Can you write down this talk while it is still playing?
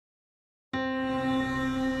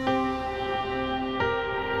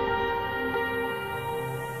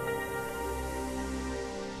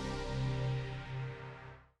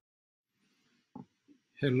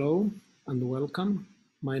Hello and welcome.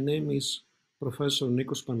 My name is Professor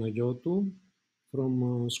Nikos Panagiotou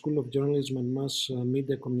from School of Journalism and Mass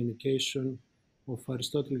Media Communication of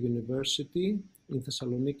Aristotle University in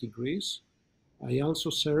Thessaloniki, Greece. I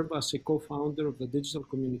also serve as a co-founder of the digital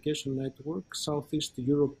communication network Southeast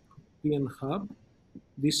European Hub,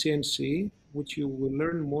 DCNC, which you will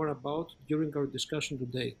learn more about during our discussion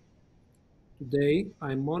today. Today,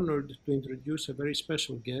 I'm honored to introduce a very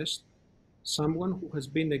special guest, someone who has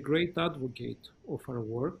been a great advocate of our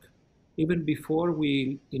work, even before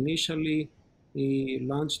we initially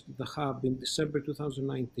launched the hub in December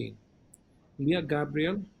 2019. Lea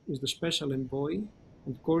Gabrielle is the special envoy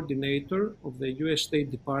and coordinator of the US State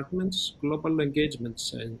Department's Global Engagement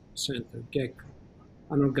Center, GEC,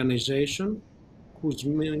 an organization whose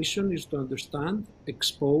mission is to understand,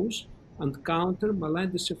 expose, and counter malign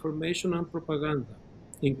disinformation and propaganda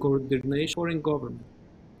in coordination with foreign government,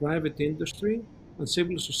 private industry, and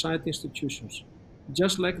civil society institutions,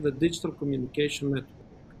 just like the Digital Communication Network,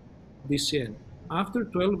 DCN. After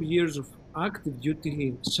 12 years of active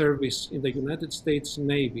duty service in the United States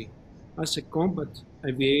Navy as a combat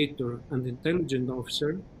aviator and intelligence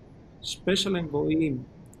officer, Special Envoy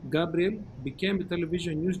Gabrielle became a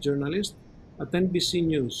television news journalist at NBC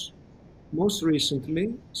News. Most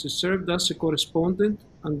recently, she served as a correspondent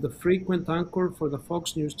and the frequent anchor for the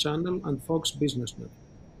Fox News Channel and Fox Business Network.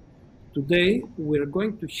 Today, we are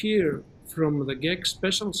going to hear from the GEC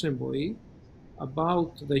Special Envoy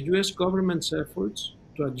about the US government's efforts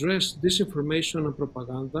to address disinformation and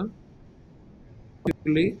propaganda,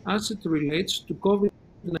 particularly as it relates to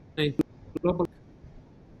COVID-19 global.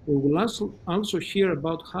 We will also hear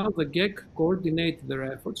about how the GEC coordinate their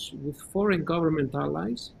efforts with foreign government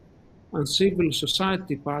allies and civil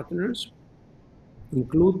society partners,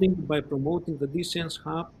 including by promoting the DCN's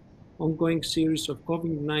Hub ongoing series of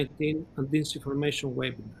COVID-19 and disinformation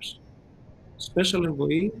webinars. Special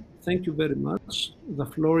Envoy, thank you very much. The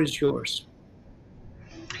floor is yours.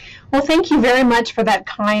 Well, thank you very much for that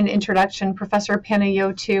kind introduction, Professor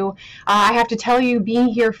Panagiotou. I have to tell you, being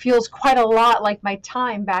here feels quite a lot like my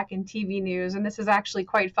time back in TV news, and this is actually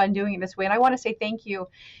quite fun doing it this way. And I want to say thank you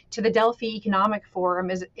to the Delphi Economic Forum,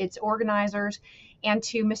 its organizers, and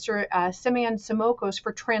to Mr. Simeon Simokos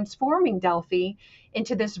for transforming Delphi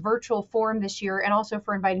into this virtual forum this year, and also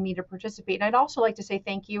for inviting me to participate. And I'd also like to say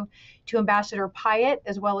thank you to Ambassador Pyatt,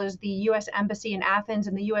 as well as the U.S. Embassy in Athens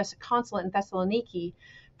and the U.S. Consulate in Thessaloniki,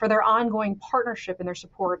 for their ongoing partnership and their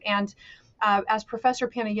support. And as Professor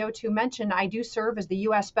Panagiotou mentioned, I do serve as the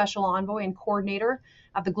U.S. Special Envoy and Coordinator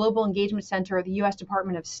of the Global Engagement Center of the U.S.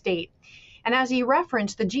 Department of State. And as he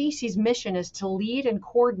referenced, the GEC's mission is to lead and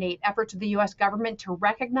coordinate efforts of the U.S. government to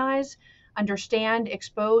recognize, understand,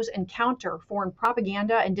 expose, and counter foreign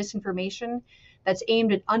propaganda and disinformation that's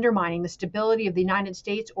aimed at undermining the stability of the United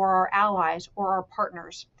States or our allies or our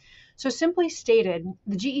partners. So simply stated,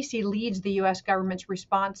 the GEC leads the U.S. government's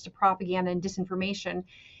response to propaganda and disinformation,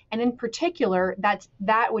 and in particular, that's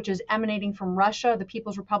that which is emanating from Russia, the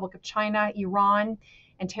People's Republic of China, Iran,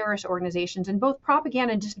 and terrorist organizations. And both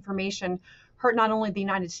propaganda and disinformation hurt not only the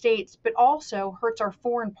United States, but also hurts our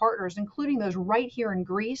foreign partners, including those right here in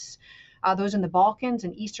Greece, those in the Balkans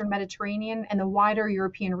and Eastern Mediterranean, and the wider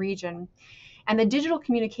European region. And the Digital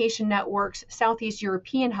Communication Network's Southeast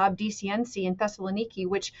European Hub, DCNC, in Thessaloniki,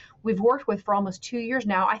 which we've worked with for almost 2 years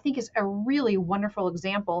now, I think is a really wonderful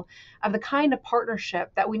example of the kind of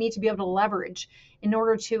partnership that we need to be able to leverage in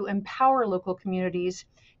order to empower local communities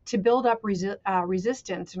to build up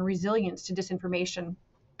resistance and resilience to disinformation.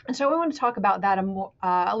 And so I want to talk about that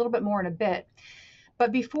a little bit more in a bit.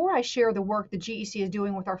 But before I share the work the GEC is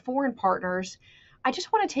doing with our foreign partners, I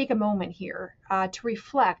just want to take a moment here to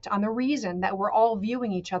reflect on the reason that we're all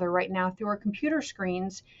viewing each other right now through our computer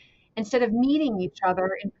screens instead of meeting each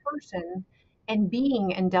other in person and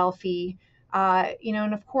being in Delphi.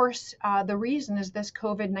 And of course, the reason is this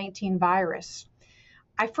COVID-19 virus.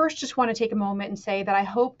 I first just want to take a moment and say that I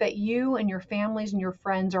hope that you and your families and your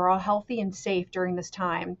friends are all healthy and safe during this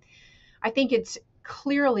time. I think it's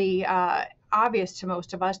clearly obvious to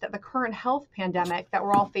most of us that the current health pandemic that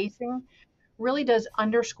we're all facing really does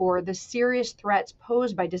underscore the serious threats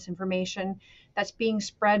posed by disinformation that's being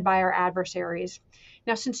spread by our adversaries.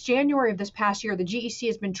 Now, since January of this past year, the GEC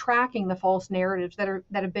has been tracking the false narratives that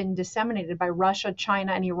have been disseminated by Russia,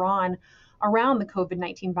 China, and Iran around the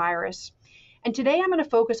COVID-19 virus. And today I'm going to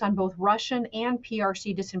focus on both Russian and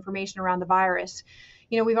PRC disinformation around the virus.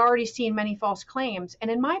 We've already seen many false claims,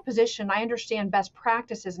 and in my position, I understand best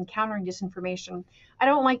practices in countering disinformation. I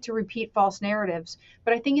don't like to repeat false narratives,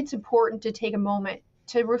 but I think it's important to take a moment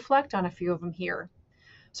to reflect on a few of them here.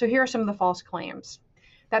 So here are some of the false claims.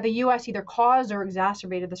 that the US either caused or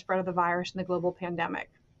exacerbated the spread of the virus in the global pandemic.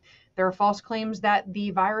 There are false claims that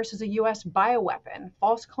the virus is a US bioweapon,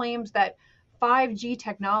 false claims that 5G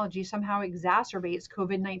technology somehow exacerbates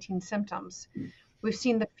COVID-19 symptoms. We've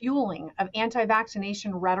seen the fueling of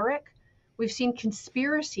anti-vaccination rhetoric. We've seen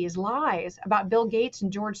conspiracies, lies about Bill Gates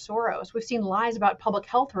and George Soros. We've seen lies about public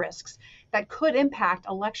health risks that could impact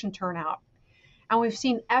election turnout. And we've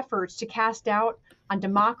seen efforts to cast doubt on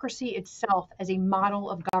democracy itself as a model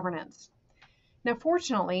of governance. Now,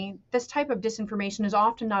 fortunately, this type of disinformation is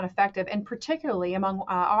often not effective, and particularly among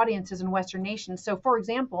audiences in Western nations. So, for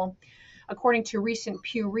example, according to recent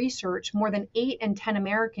Pew Research, more than 8 in 10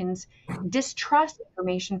 Americans distrust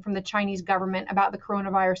information from the Chinese government about the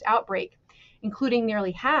coronavirus outbreak, including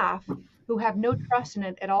nearly half who have no trust in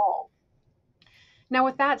it at all. Now,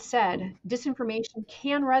 with that said, disinformation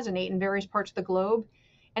can resonate in various parts of the globe,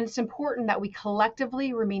 and it's important that we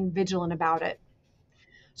collectively remain vigilant about it.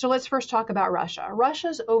 So let's first talk about Russia.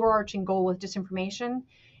 Russia's overarching goal with disinformation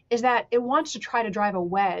is that it wants to try to drive a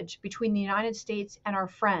wedge between the United States and our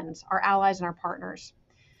friends, our allies, and our partners.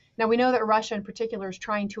 Now, we know that Russia in particular is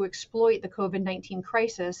trying to exploit the COVID-19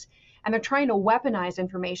 crisis, and they're trying to weaponize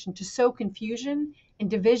information to sow confusion and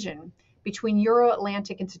division between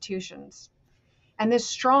Euro-Atlantic institutions. And this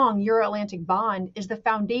strong Euro-Atlantic bond is the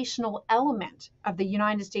foundational element of the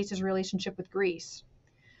United States' relationship with Greece.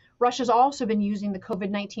 Russia's also been using the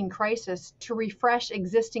COVID-19 crisis to refresh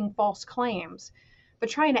existing false claims, but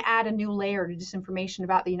trying to add a new layer to disinformation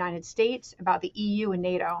about the United States, about the EU and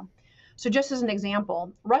NATO. So just as an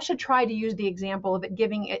example, Russia tried to use the example of it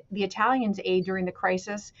giving the Italians aid during the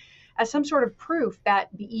crisis as some sort of proof that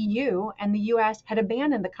the EU and the US had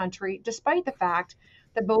abandoned the country, despite the fact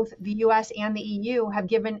that both the US and the EU have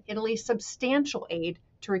given Italy substantial aid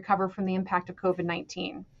to recover from the impact of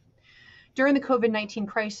COVID-19. During the COVID-19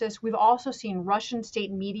 crisis, we've also seen Russian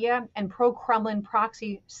state media and pro-Kremlin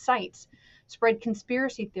proxy sites spread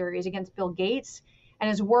conspiracy theories against Bill Gates and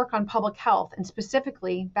his work on public health, and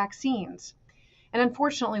specifically vaccines. And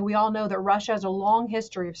unfortunately, we all know that Russia has a long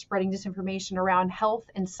history of spreading disinformation around health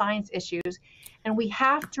and science issues, and we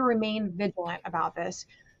have to remain vigilant about this.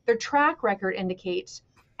 Their track record indicates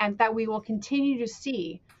and that we will continue to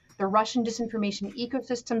see the Russian disinformation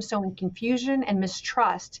ecosystem sowing confusion and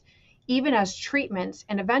mistrust, even as treatments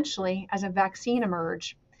and eventually as a vaccine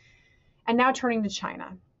emerge. And now turning to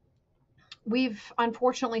China. We've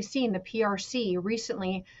unfortunately seen the PRC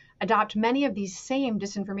recently adopt many of these same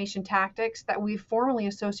disinformation tactics that we've formerly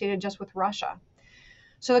associated just with Russia.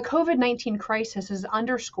 So the COVID-19 crisis has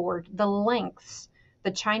underscored the lengths the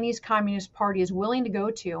Chinese Communist Party is willing to go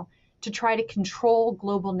to try to control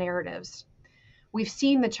global narratives. We've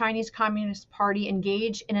seen the Chinese Communist Party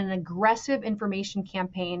engage in an aggressive information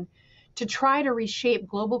campaign to try to reshape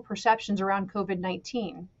global perceptions around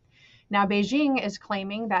COVID-19. Now, Beijing is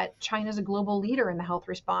claiming that China is a global leader in the health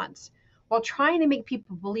response, while trying to make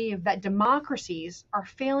people believe that democracies are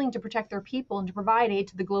failing to protect their people and to provide aid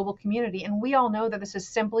to the global community. And we all know that this is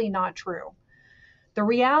simply not true. The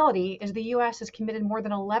reality is the US has committed more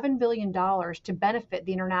than $11 billion to benefit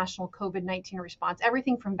the international COVID-19 response,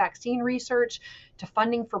 everything from vaccine research to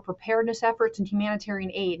funding for preparedness efforts and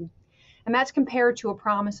humanitarian aid. And that's compared to a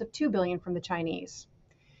promise of $2 billion from the Chinese.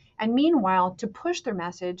 And meanwhile, to push their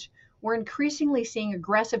message, we're increasingly seeing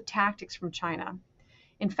aggressive tactics from China.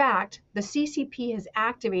 In fact, the CCP has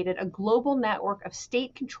activated a global network of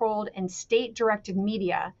state-controlled and state-directed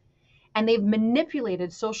media, and they've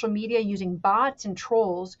manipulated social media using bots and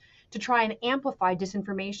trolls to try and amplify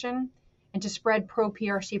disinformation and to spread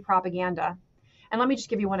pro-PRC propaganda. And let me just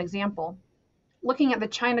give you one example. Looking at the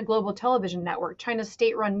China Global Television Network, China's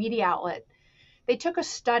state-run media outlet, they took a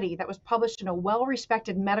study that was published in a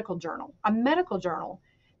well-respected medical journal,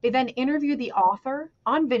 They then interviewed the author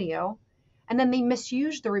on video, and then they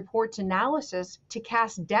misused the report's analysis to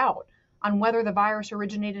cast doubt on whether the virus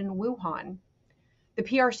originated in Wuhan. The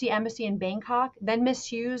PRC embassy in Bangkok then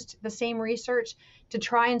misused the same research to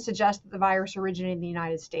try and suggest that the virus originated in the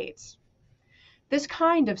United States. This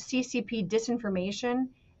kind of CCP disinformation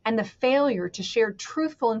and the failure to share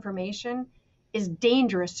truthful information is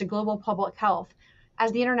dangerous to global public health,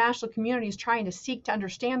 as the international community is trying to seek to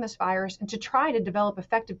understand this virus and to try to develop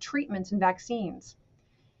effective treatments and vaccines.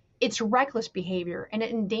 It's reckless behavior, and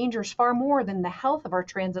it endangers far more than the health of our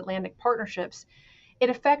transatlantic partnerships. It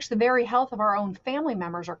affects the very health of our own family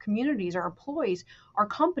members, our communities, our employees, our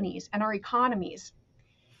companies, and our economies.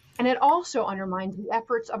 And it also undermines the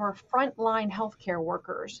efforts of our frontline healthcare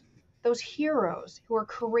workers, those heroes who are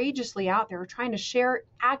courageously out there trying to share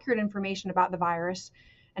accurate information about the virus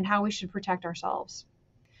and how we should protect ourselves.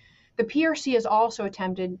 The PRC has also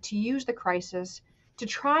attempted to use the crisis to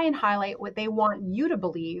try and highlight what they want you to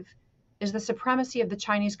believe is the supremacy of the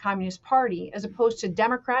Chinese Communist Party, as opposed to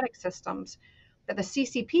democratic systems that the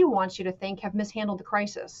CCP wants you to think have mishandled the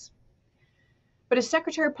crisis. But as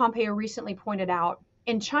Secretary Pompeo recently pointed out,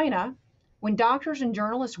 in China, when doctors and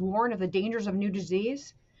journalists warn of the dangers of new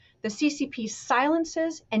disease, the CCP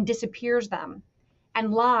silences and disappears them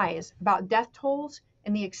and lies about death tolls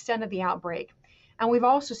and the extent of the outbreak. And we've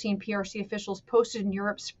also seen PRC officials posted in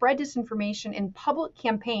Europe spread disinformation in public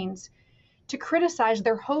campaigns to criticize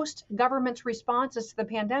their host government's responses to the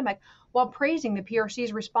pandemic while praising the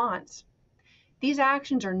PRC's response. These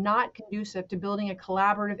actions are not conducive to building a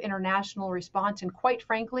collaborative international response, and quite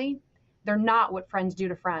frankly, they're not what friends do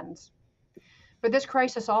to friends. But this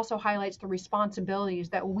crisis also highlights the responsibilities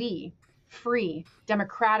that we, free,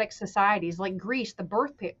 democratic societies like Greece, the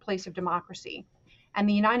birthplace of democracy, and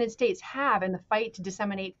the United States have in the fight to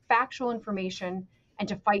disseminate factual information and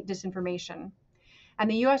to fight disinformation. And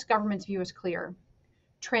the US government's view is clear.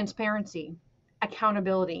 Transparency,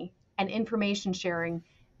 accountability, and information sharing,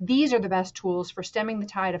 these are the best tools for stemming the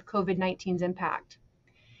tide of COVID-19's impact.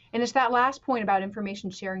 And it's that last point about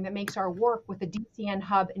information sharing that makes our work with the DCN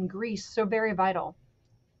hub in Greece so very vital.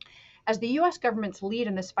 As the US government's lead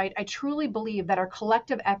in this fight, I truly believe that our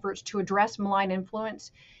collective efforts to address malign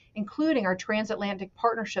influence, including our transatlantic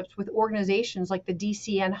partnerships with organizations like the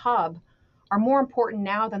DCN hub, are more important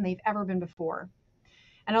now than they've ever been before.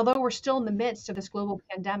 And although we're still in the midst of this global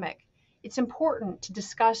pandemic, it's important to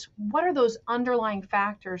discuss what are those underlying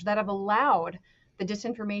factors that have allowed the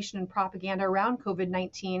disinformation and propaganda around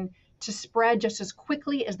COVID-19 to spread just as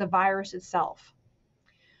quickly as the virus itself.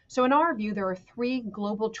 So in our view, there are three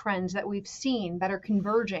global trends that we've seen that are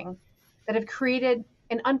converging that have created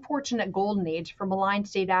an unfortunate golden age for malign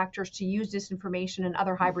state actors to use disinformation and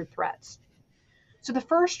other hybrid threats. So the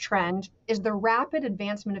first trend is the rapid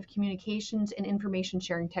advancement of communications and information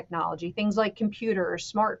sharing technology, things like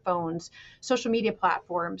computers, smartphones, social media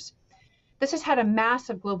platforms. This has had a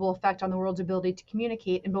massive global effect on the world's ability to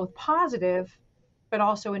communicate in both positive, but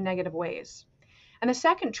also in negative ways. And the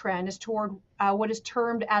second trend is toward what is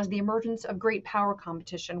termed as the emergence of great power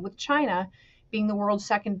competition, with China being the world's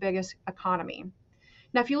second biggest economy.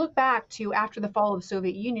 Now, if you look back to after the fall of the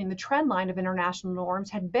Soviet Union, the trend line of international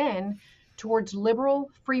norms had been towards liberal,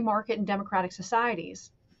 free market, and democratic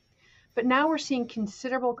societies. But now we're seeing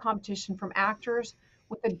considerable competition from actors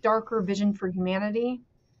with a darker vision for humanity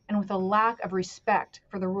and with a lack of respect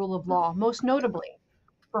for the rule of law, most notably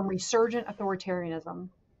from resurgent authoritarianism.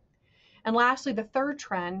 And lastly, the third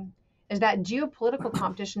trend is that geopolitical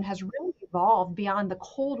competition has really evolved beyond the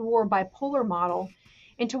Cold War bipolar model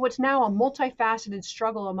into what's now a multifaceted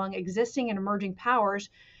struggle among existing and emerging powers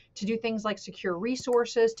to do things like secure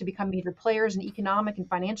resources, to become major players in economic and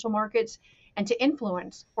financial markets, and to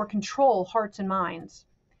influence or control hearts and minds.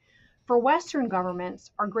 For Western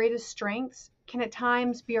governments, our greatest strengths can at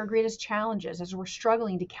times be our greatest challenges as we're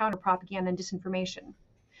struggling to counter propaganda and disinformation.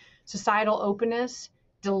 Societal openness,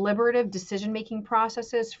 deliberative decision-making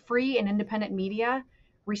processes, free and independent media,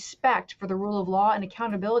 respect for the rule of law, and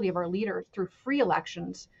accountability of our leaders through free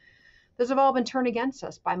elections, those have all been turned against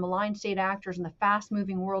us by malign state actors in the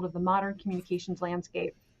fast-moving world of the modern communications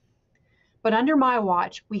landscape. But under my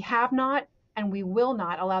watch, we have not and we will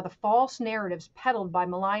not allow the false narratives peddled by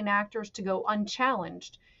malign actors to go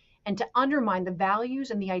unchallenged and to undermine the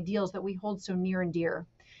values and the ideals that we hold so near and dear.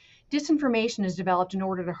 Disinformation is developed in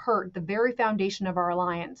order to hurt the very foundation of our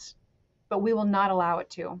alliance, but we will not allow it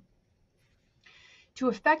to. To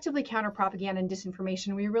effectively counter propaganda and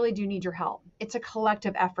disinformation, we really do need your help. It's a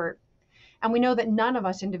collective effort. And we know that none of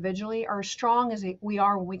us individually are as strong as we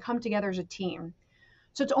are when we come together as a team.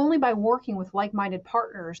 So it's only by working with like-minded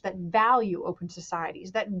partners that value open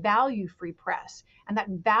societies, that value free press, and that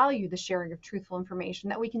value the sharing of truthful information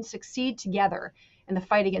that we can succeed together in the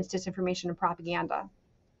fight against disinformation and propaganda.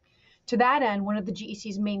 To that end, one of the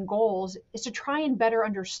GEC's main goals is to try and better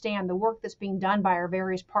understand the work that's being done by our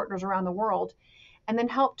various partners around the world, and then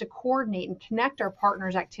help to coordinate and connect our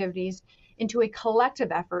partners' activities into a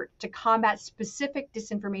collective effort to combat specific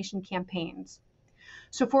disinformation campaigns.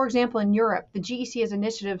 So for example, in Europe, the GEC has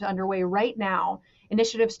initiatives underway right now,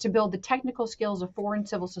 initiatives to build the technical skills of foreign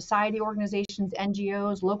civil society organizations,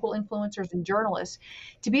 NGOs, local influencers, and journalists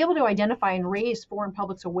to be able to identify and raise foreign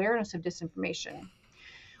public's awareness of disinformation.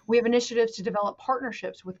 We have initiatives to develop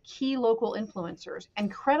partnerships with key local influencers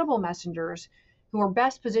and credible messengers who are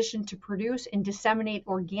best positioned to produce and disseminate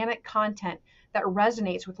organic content that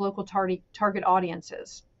resonates with local target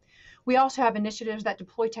audiences. We also have initiatives that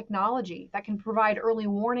deploy technology that can provide early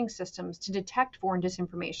warning systems to detect foreign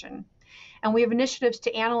disinformation. And we have initiatives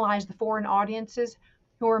to analyze the foreign audiences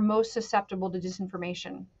who are most susceptible to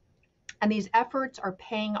disinformation. And these efforts are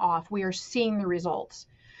paying off. We are seeing the results.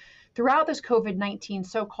 Throughout this COVID-19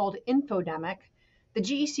 so-called infodemic, the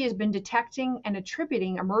GEC has been detecting and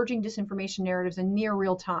attributing emerging disinformation narratives in near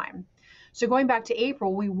real time. So going back to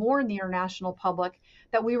April, we warned the international public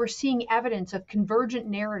that we were seeing evidence of convergent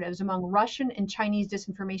narratives among Russian and Chinese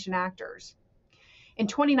disinformation actors. In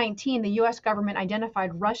 2019, the US government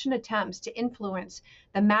identified Russian attempts to influence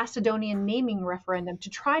the Macedonian naming referendum to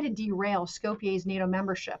try to derail Skopje's NATO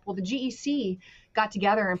membership. Well, the GEC got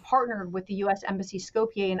together and partnered with the US Embassy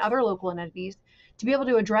Skopje and other local entities to be able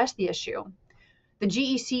to address the issue. The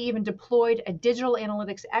GEC even deployed a digital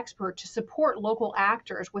analytics expert to support local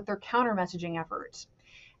actors with their counter-messaging efforts.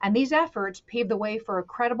 And these efforts paved the way for a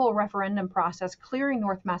credible referendum process clearing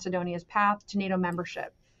North Macedonia's path to NATO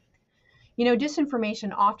membership. You know,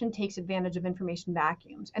 disinformation often takes advantage of information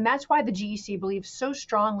vacuums, and that's why the GEC believes so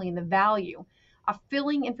strongly in the value of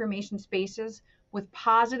filling information spaces with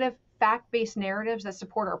positive, fact-based narratives that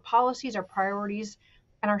support our policies, our priorities,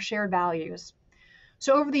 and our shared values.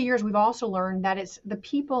 So over the years, we've also learned that it's the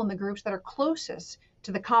people and the groups that are closest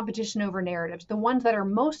to the competition over narratives, the ones that are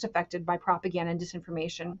most affected by propaganda and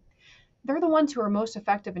disinformation. They're the ones who are most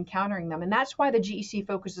effective in countering them. And that's why the GEC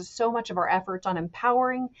focuses so much of our efforts on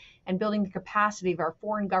empowering and building the capacity of our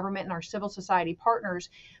foreign government and our civil society partners,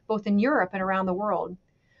 both in Europe and around the world.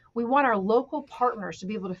 We want our local partners to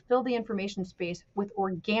be able to fill the information space with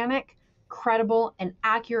organic, credible, and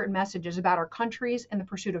accurate messages about our countries and the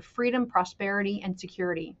pursuit of freedom, prosperity, and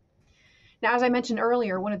security. Now, as I mentioned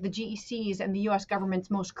earlier, one of the GEC's and the US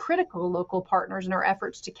government's most critical local partners in our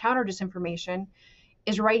efforts to counter disinformation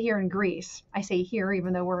is right here in Greece. I say here,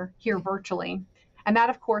 even though we're here virtually. And that,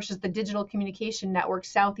 of course, is the Digital Communication Network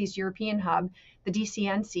Southeast European Hub, the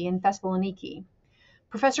DCNC in Thessaloniki.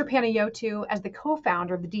 Professor Panagiotou, as the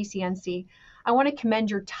co-founder of the DCNC, I want to commend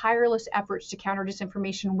your tireless efforts to counter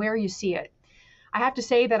disinformation where you see it. I have to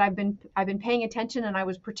say that I've been paying attention, and I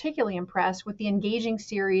was particularly impressed with the engaging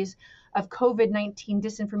series of COVID-19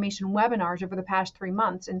 disinformation webinars over the past 3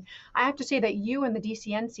 months. And I have to say that you and the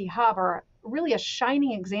DCNC Hub are really a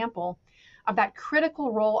shining example of that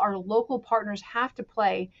critical role our local partners have to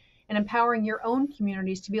play in empowering your own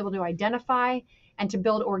communities to be able to identify and to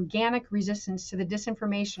build organic resistance to the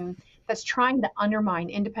disinformation that's trying to undermine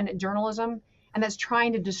independent journalism and that's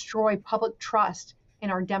trying to destroy public trust in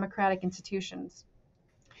our democratic institutions.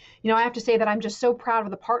 You know, I have to say that I'm just so proud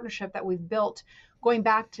of the partnership that we've built going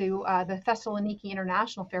back to the Thessaloniki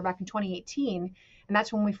International Fair back in 2018. And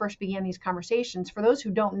that's when we first began these conversations. For those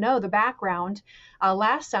who don't know the background,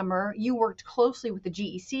 last summer, you worked closely with the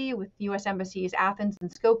GEC, with the U.S. embassies Athens and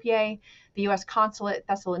Skopje, the U.S. consulate at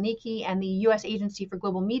Thessaloniki, and the U.S. Agency for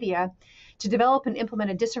Global Media to develop and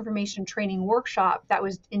implement a disinformation training workshop that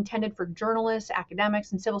was intended for journalists,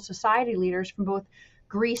 academics, and civil society leaders from both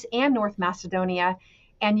Greece and North Macedonia.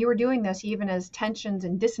 And you were doing this even as tensions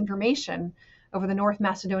and disinformation over the North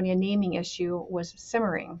Macedonia naming issue was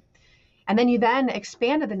simmering. And then you then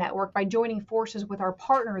expanded the network by joining forces with our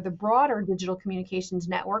partner, the broader Digital Communications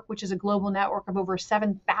Network, which is a global network of over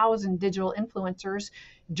 7,000 digital influencers,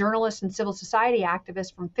 journalists, and civil society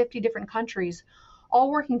activists from 50 different countries,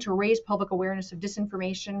 all working to raise public awareness of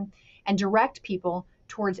disinformation and direct people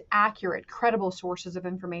towards accurate, credible sources of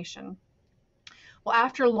information. Well,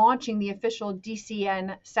 after launching the official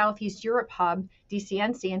DCN Southeast Europe Hub,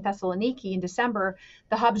 DCNC in Thessaloniki in December,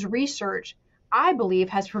 the hub's research, I believe,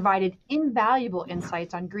 has provided invaluable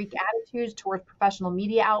insights on Greek attitudes towards professional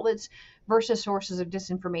media outlets versus sources of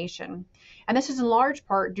disinformation. And this is in large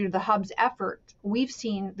part due to the hub's effort. We've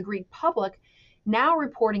seen the Greek public now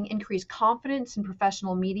reporting increased confidence in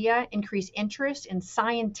professional media, increased interest in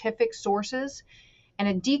scientific sources, and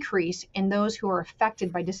a decrease in those who are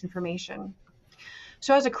affected by disinformation.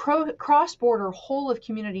 So as a cross-border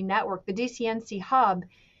whole-of-community network, the DCNC Hub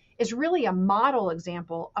is really a model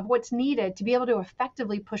example of what's needed to be able to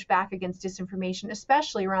effectively push back against disinformation,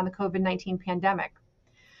 especially around the COVID-19 pandemic.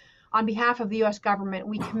 On behalf of the U.S. government,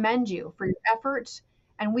 we commend you for your efforts,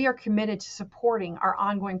 and we are committed to supporting our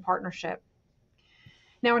ongoing partnership.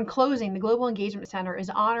 Now, in closing, the Global Engagement Center is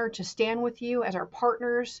honored to stand with you as our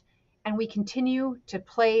partners, and we continue to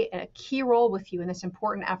play a key role with you in this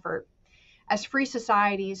important effort. As free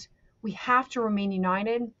societies, we have to remain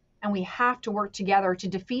united, and we have to work together to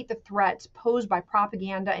defeat the threats posed by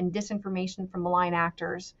propaganda and disinformation from malign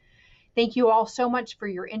actors. Thank you all so much for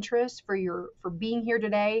your interest, for being here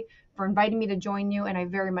today, for inviting me to join you, and I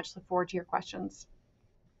very much look forward to your questions.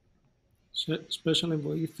 Special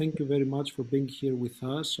Envoy, thank you very much for being here with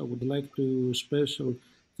us. I would like to special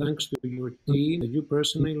thanks to your team, you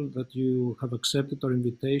personally, that you have accepted our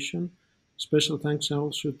invitation. Special thanks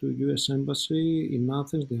also to US Embassy in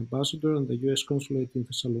Athens, the ambassador, and the US Consulate in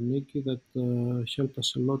Thessaloniki that helped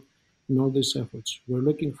us a lot in all these efforts. We're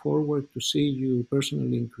looking forward to see you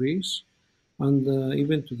personally in Greece and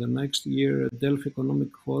even to the next year Delphi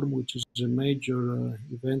Economic Forum, which is a major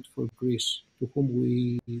event for Greece, to whom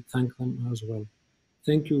we thank them as well.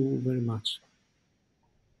 Thank you very much.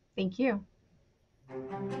 Thank you.